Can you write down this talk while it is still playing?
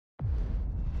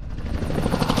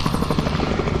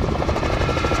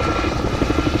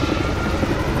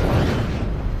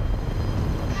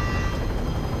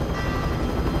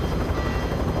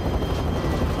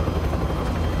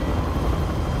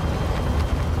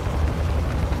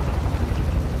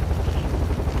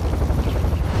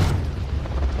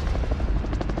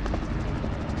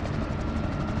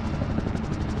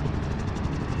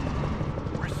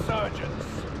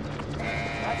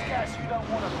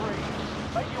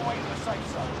way to the safe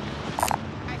zone.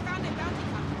 I found a bounty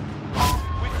hunter.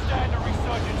 Withstand a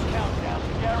resurgence countdown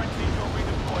to guarantee your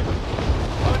redeployment.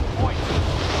 Earn points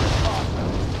faster.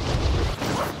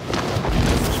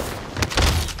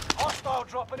 Hostile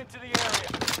dropping into the area.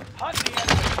 Hunt the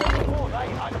enemy before they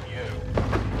hunt you.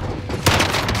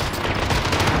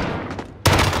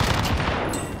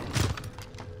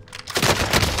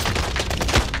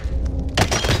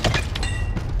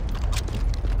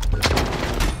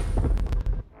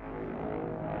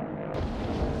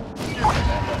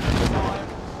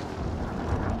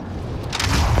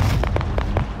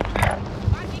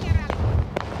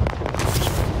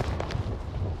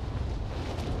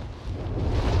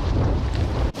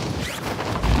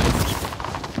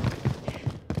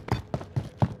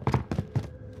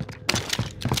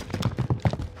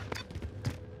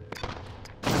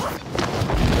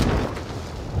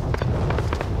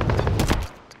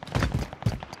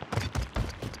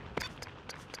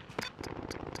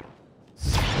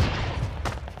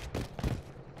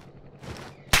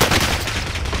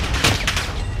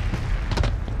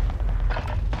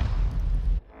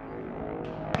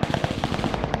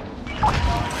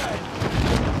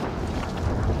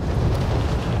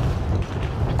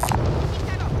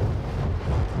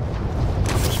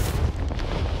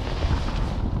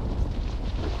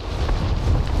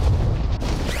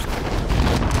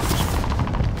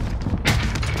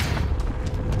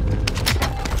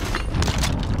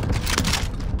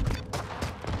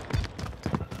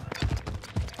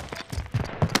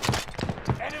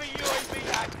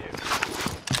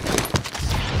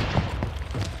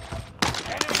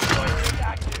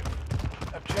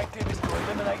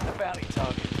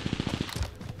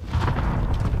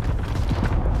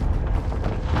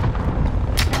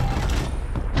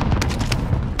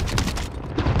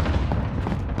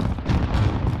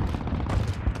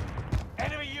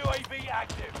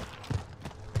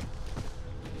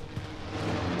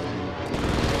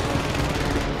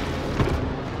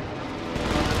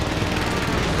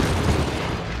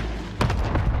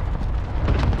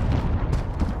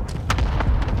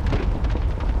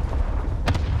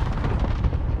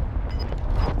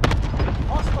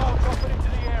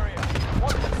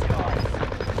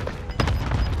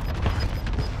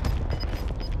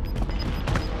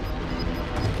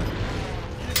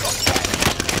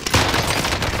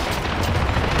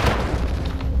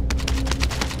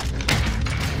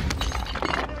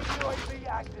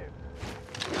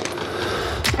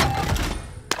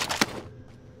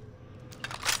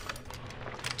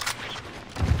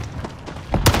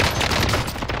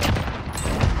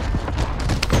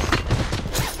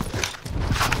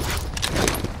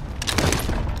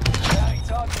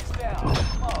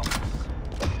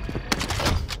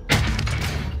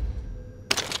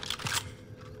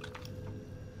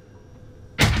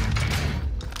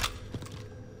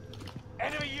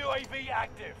 UAV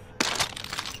active.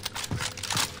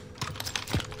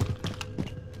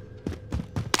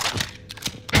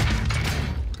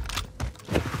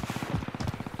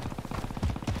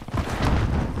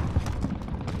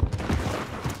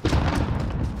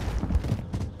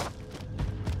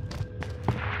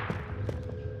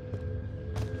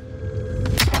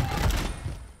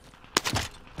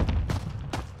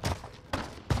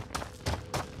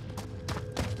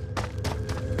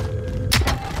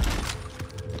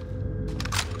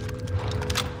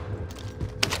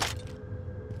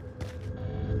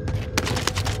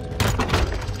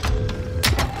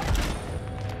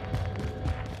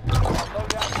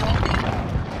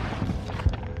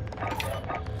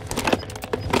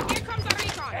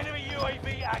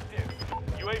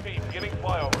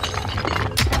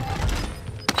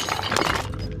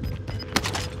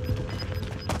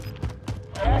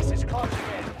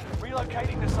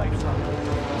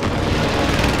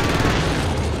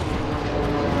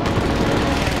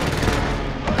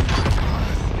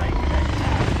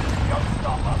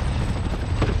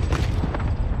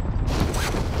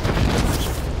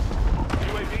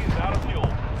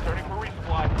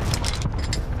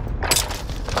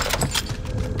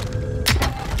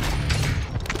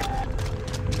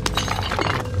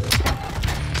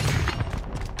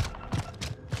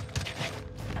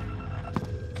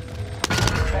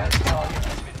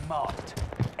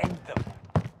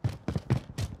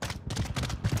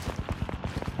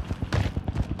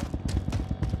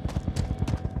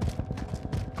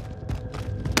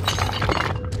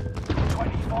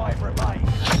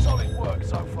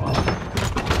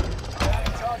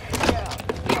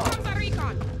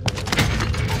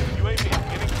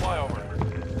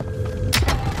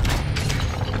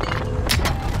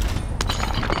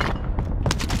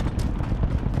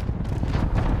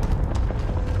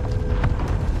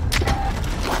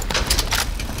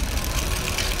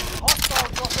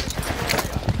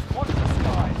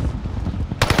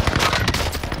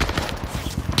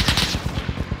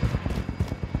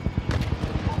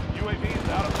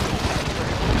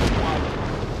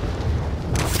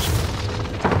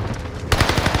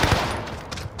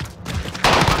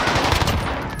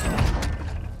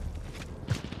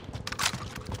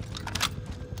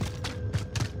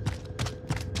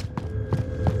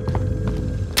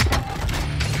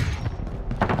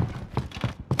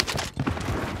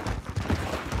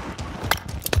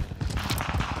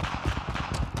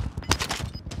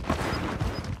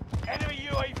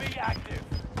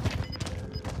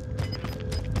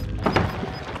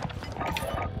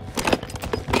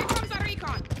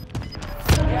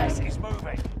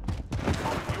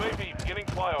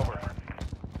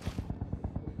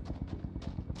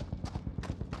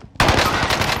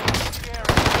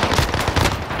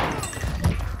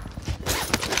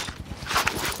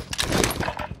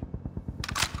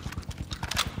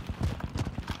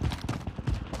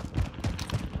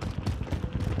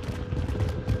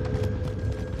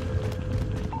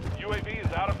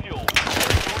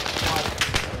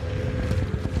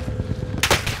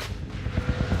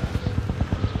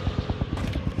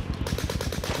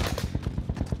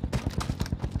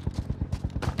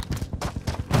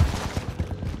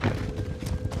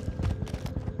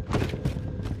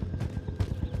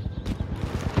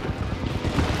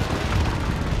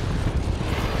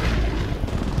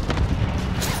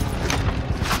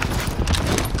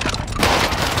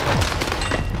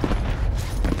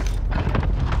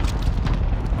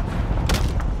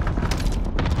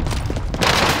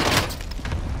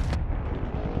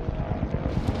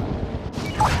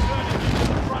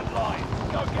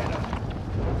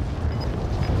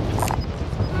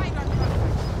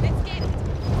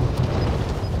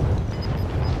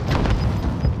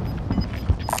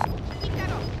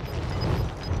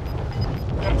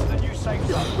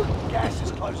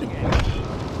 closing in.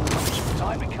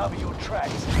 Time to cover your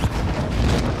tracks.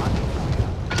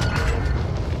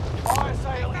 Fire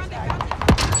sale is active.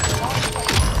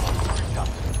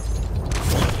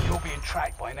 You're being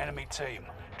tracked by an enemy team.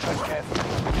 Tread carefully.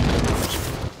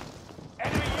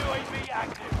 Enemy UAV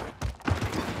active.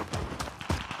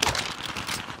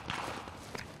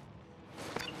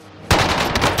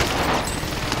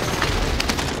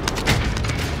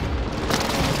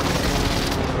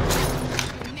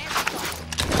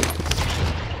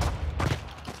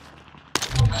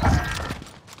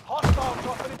 Hostile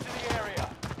dropping into the area.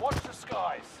 Watch the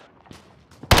skies.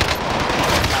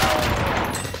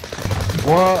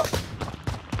 What?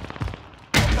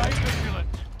 Stay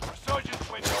vigilant. Resurgence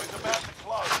window is about to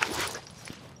close.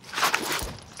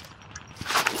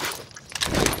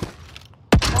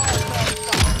 Fire sale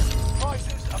done.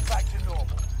 Prices are back to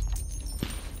normal.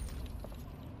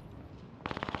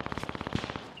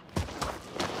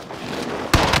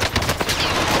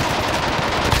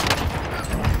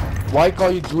 Why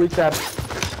can't you do it that?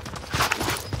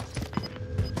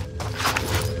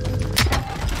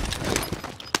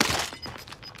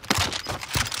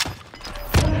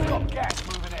 We've got gas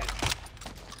moving in.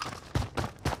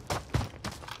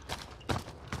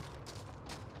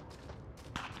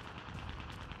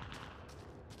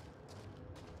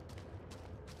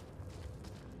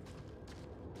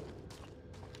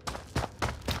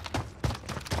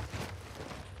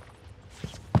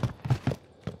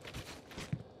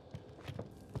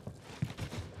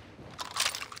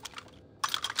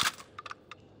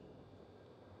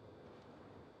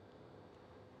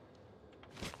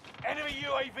 Enemy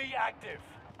UAV active.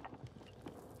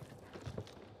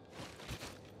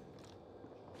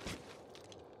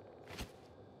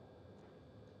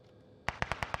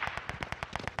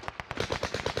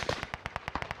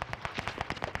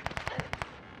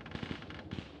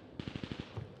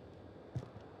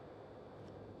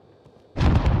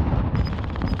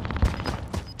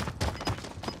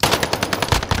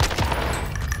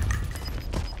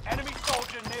 Enemy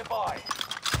soldier nearby.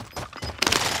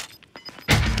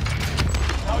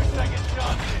 No second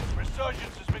chances.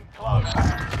 Resurgence has been closed.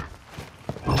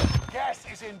 Gas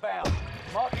is inbound.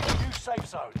 Marking a new safe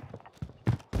zone.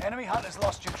 Enemy hunters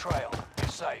lost your trail. You're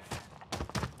safe.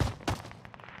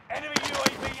 Enemy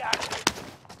UAV active.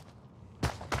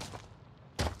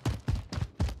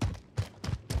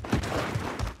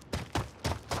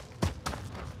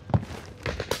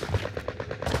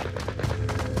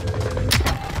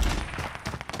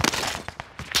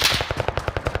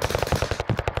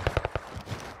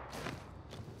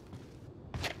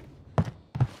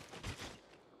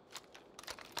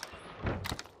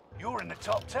 You're in the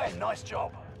top 10. Nice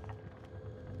job.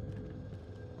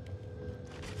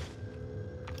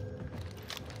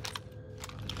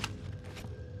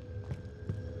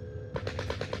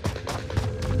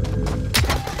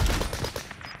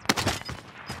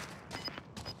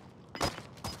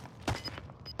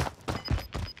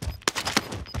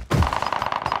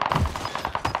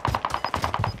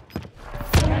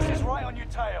 Gas is right on your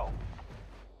tail.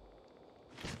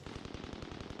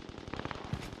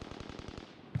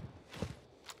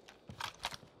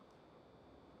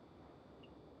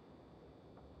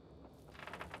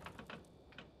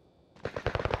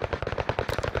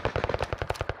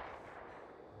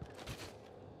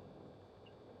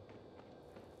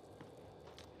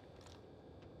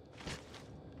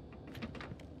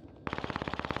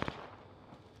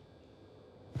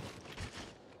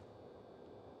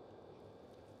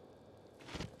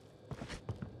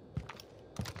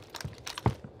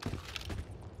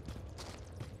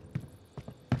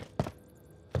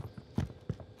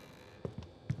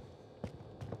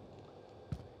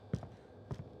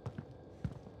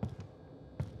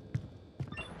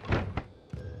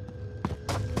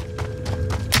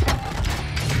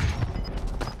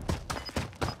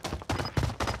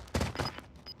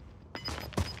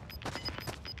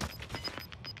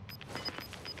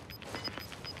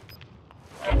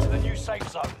 Get to the new safe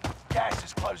zone. Gas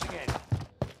is closing in.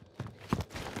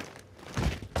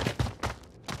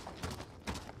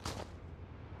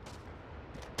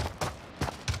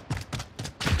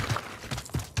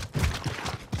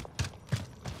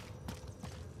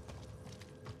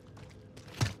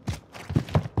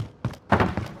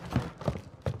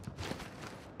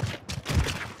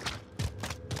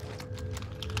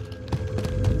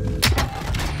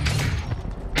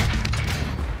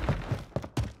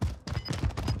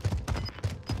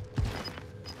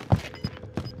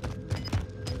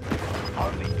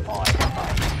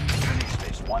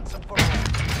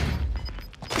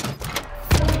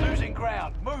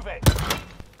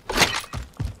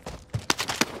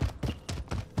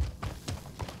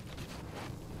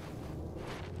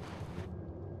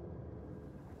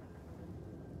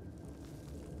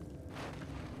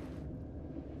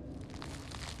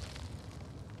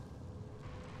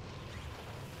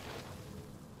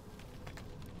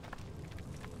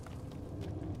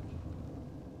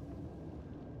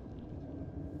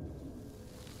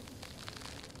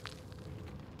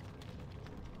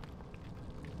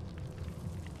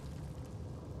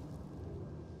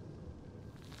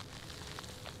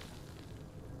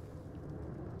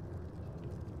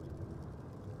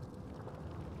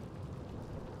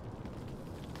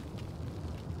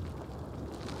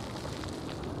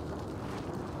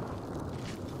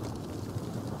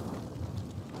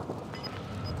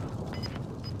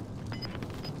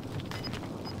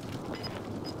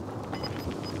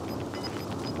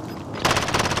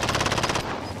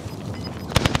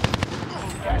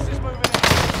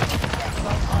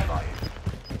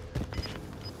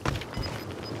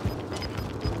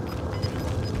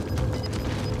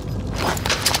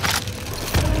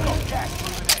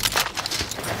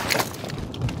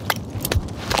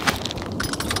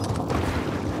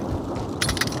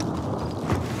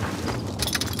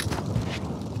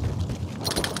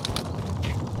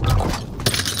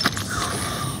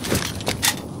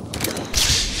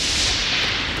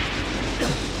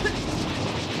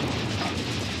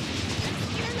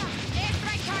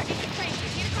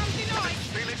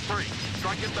 3.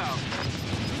 Strike inbound.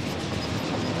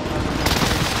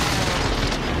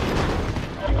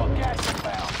 You got gas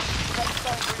inbound. Safe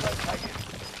zone relocated.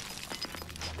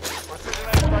 Precision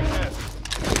airstrike there.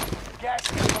 Gas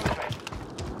is moving.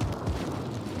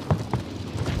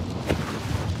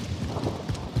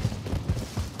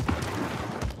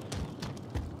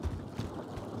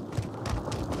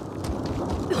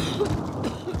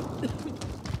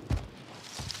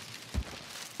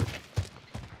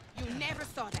 You never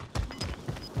saw that.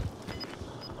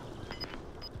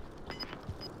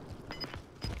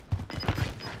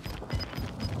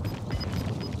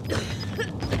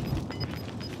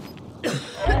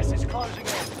 Gas is closing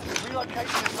in.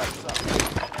 Relocation is safe zone.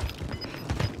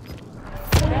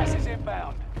 Gas is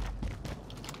inbound.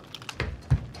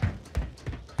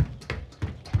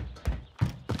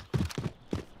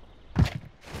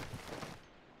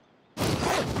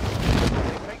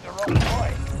 They picked the wrong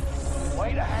way.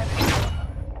 Way to hand it to them.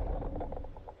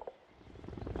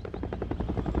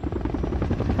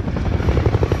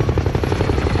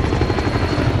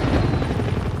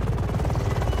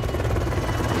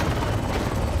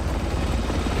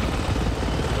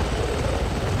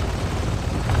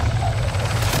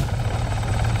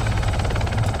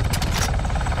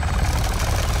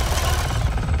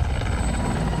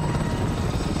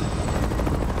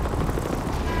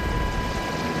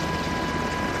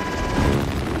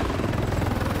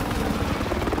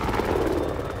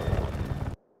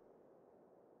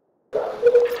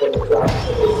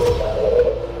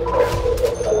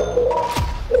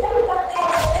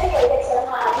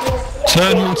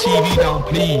 Turn your TV down,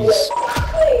 please.